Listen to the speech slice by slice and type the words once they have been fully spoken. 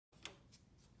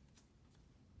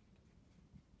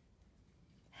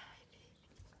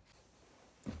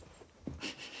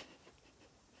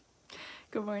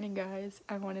Good morning, guys.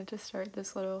 I wanted to start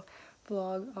this little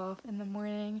vlog off in the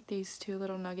morning. These two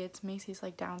little nuggets, Macy's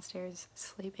like downstairs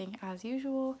sleeping as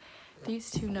usual. These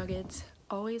two nuggets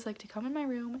always like to come in my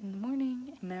room in the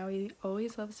morning, and Maui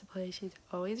always loves to play. She's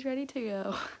always ready to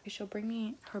go. She'll bring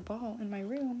me her ball in my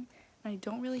room, and I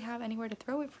don't really have anywhere to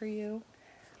throw it for you,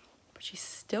 but she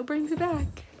still brings it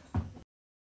back.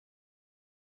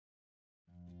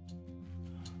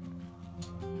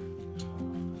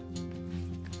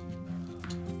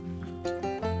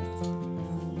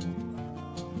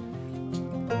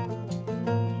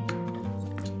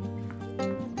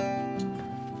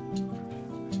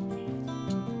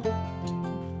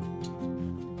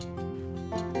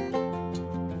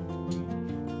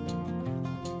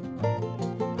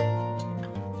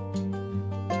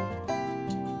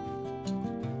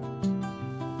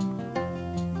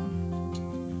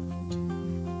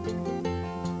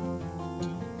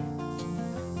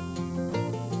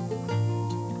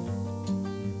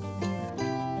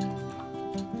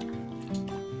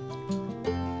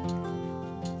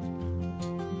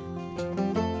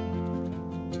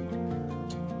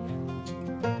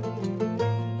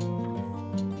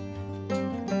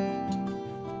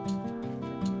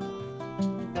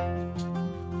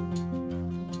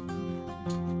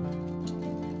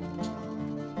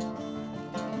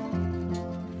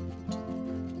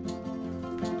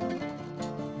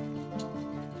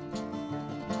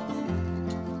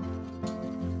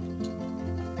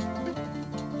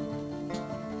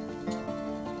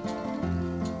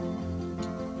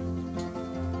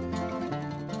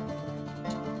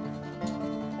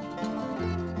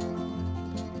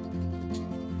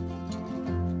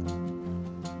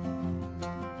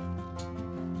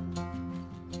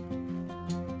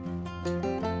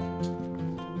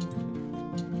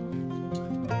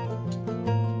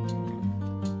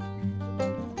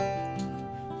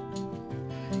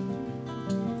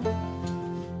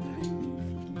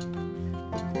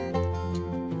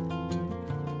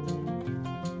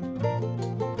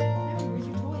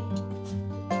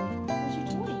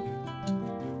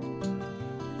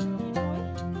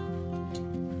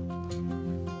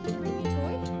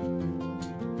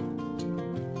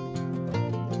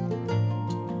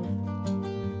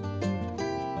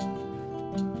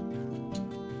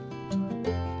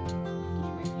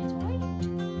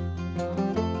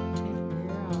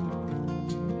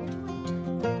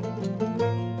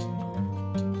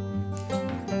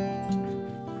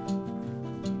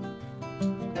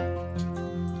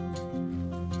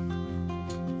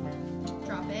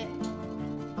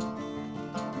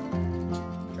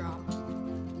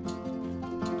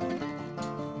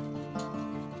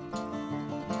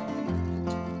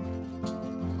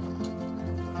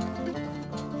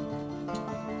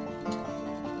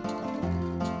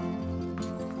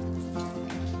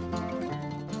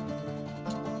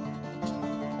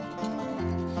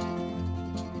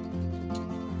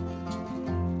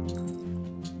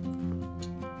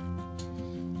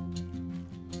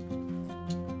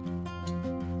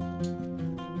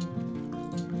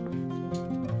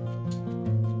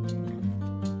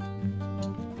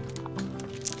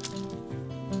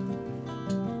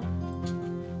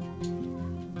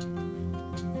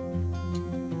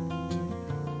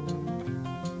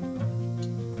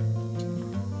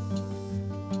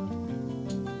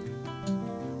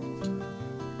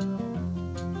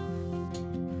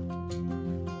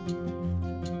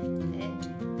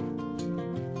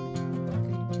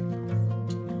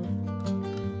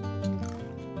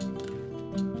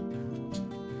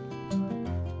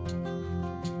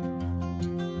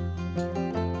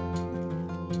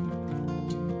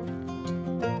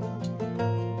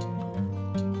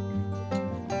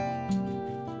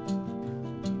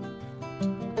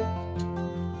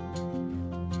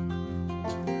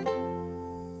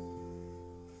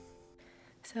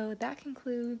 So that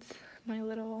concludes my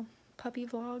little puppy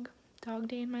vlog, dog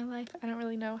day in my life. I don't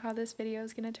really know how this video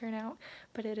is going to turn out,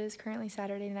 but it is currently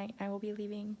Saturday night. I will be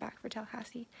leaving back for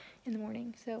Tallahassee in the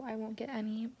morning, so I won't get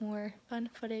any more fun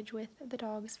footage with the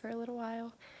dogs for a little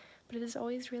while. But it is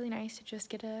always really nice to just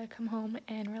get to come home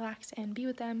and relax and be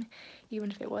with them,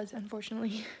 even if it was,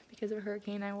 unfortunately, because of a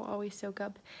hurricane. I will always soak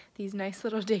up these nice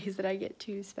little days that I get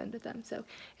to spend with them. So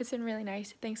it's been really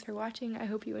nice. Thanks for watching. I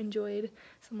hope you enjoyed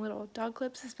some little dog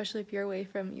clips, especially if you're away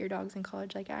from your dogs in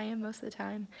college like I am most of the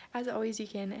time. As always, you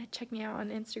can check me out on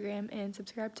Instagram and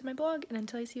subscribe to my blog. And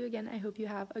until I see you again, I hope you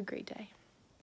have a great day.